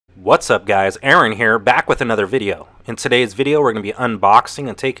What's up guys, Aaron here, back with another video. In today's video we're going to be unboxing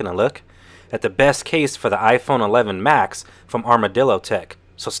and taking a look at the best case for the iPhone 11 Max from ArmadilloTek,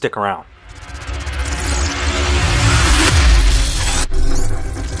 so stick around.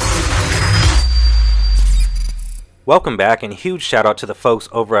 Welcome back, and huge shout out to the folks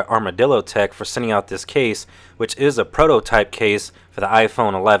over at ArmadilloTek for sending out this case, which is a prototype case for the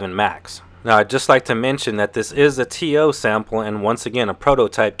iPhone 11 Max. Now I'd just like to mention that this is a TO sample and once again a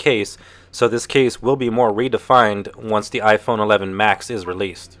prototype case, so this case will be more redefined once the iPhone 11 Max is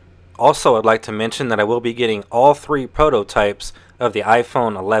released. Also, I'd like to mention that I will be getting all three prototypes of the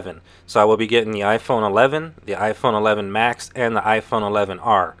iPhone 11. So I will be getting the iPhone 11, the iPhone 11 Max, and the iPhone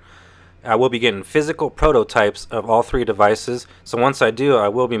 11R. I will be getting physical prototypes of all three devices, so once I do, I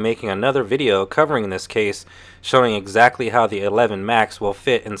will be making another video covering this case, showing exactly how the 11 Max will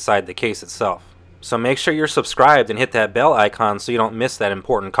fit inside the case itself. So make sure you're subscribed and hit that bell icon so you don't miss that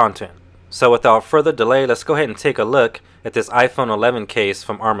important content. So without further delay, let's go ahead and take a look at this iPhone 11 case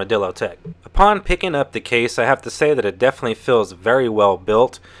from ArmadilloTek. Upon picking up the case, I have to say that it definitely feels very well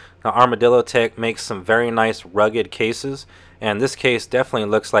built. Now ArmadilloTek makes some very nice rugged cases, and this case definitely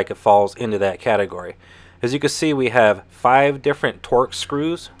looks like it falls into that category. As you can see, we have 5 different Torx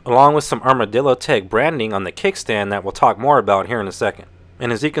screws, along with some ArmadilloTek branding on the kickstand that we'll talk more about here in a second.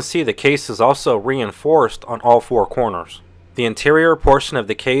 And as you can see, the case is also reinforced on all 4 corners. The interior portion of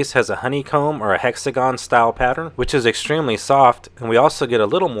the case has a honeycomb or a hexagon style pattern, which is extremely soft, and we also get a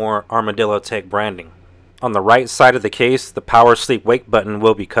little more ArmadilloTek branding. On the right side of the case, the power sleep wake button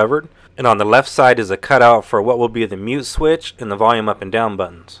will be covered, and on the left side is a cutout for what will be the mute switch and the volume up and down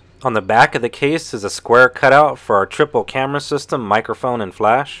buttons. On the back of the case is a square cutout for our triple camera system, microphone, and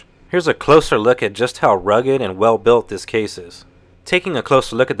flash. Here's a closer look at just how rugged and well built this case is. Taking a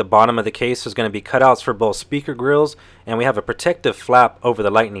closer look at the bottom of the case, is going to be cutouts for both speaker grills, and we have a protective flap over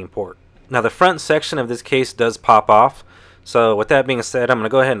the lightning port. Now the front section of this case does pop off, so with that being said, I'm going to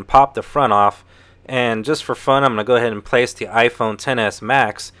go ahead and pop the front off, and just for fun I'm going to go ahead and place the iPhone XS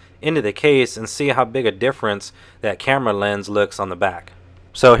Max into the case and see how big a difference that camera lens looks on the back.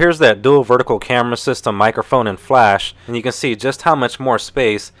 So here's that dual vertical camera system, microphone, and flash, and you can see just how much more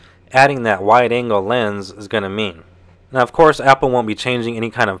space adding that wide angle lens is going to mean. Now of course Apple won't be changing any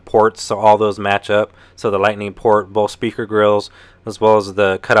kind of ports, so all those match up. So the lightning port, both speaker grills, as well as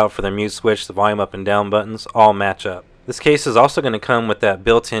the cutout for the mute switch, the volume up and down buttons, all match up. This case is also going to come with that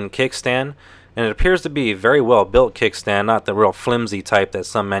built-in kickstand, and it appears to be a very well built kickstand, not the real flimsy type that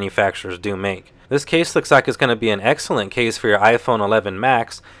some manufacturers do make. This case looks like it's going to be an excellent case for your iPhone 11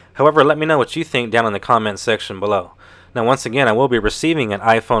 Max. However, let me know what you think down in the comment section below. Now once again, I will be receiving an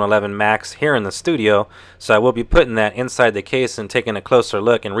iPhone 11 Max here in the studio, so I will be putting that inside the case and taking a closer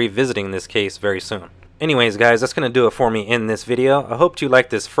look and revisiting this case very soon. Anyways guys, that's going to do it for me in this video. I hope you liked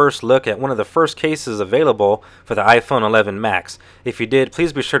this first look at one of the first cases available for the iPhone 11 Max. If you did,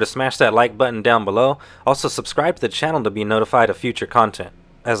 please be sure to smash that like button down below. Also subscribe to the channel to be notified of future content.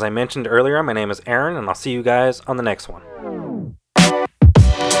 As I mentioned earlier, my name is Aaron, and I'll see you guys on the next one.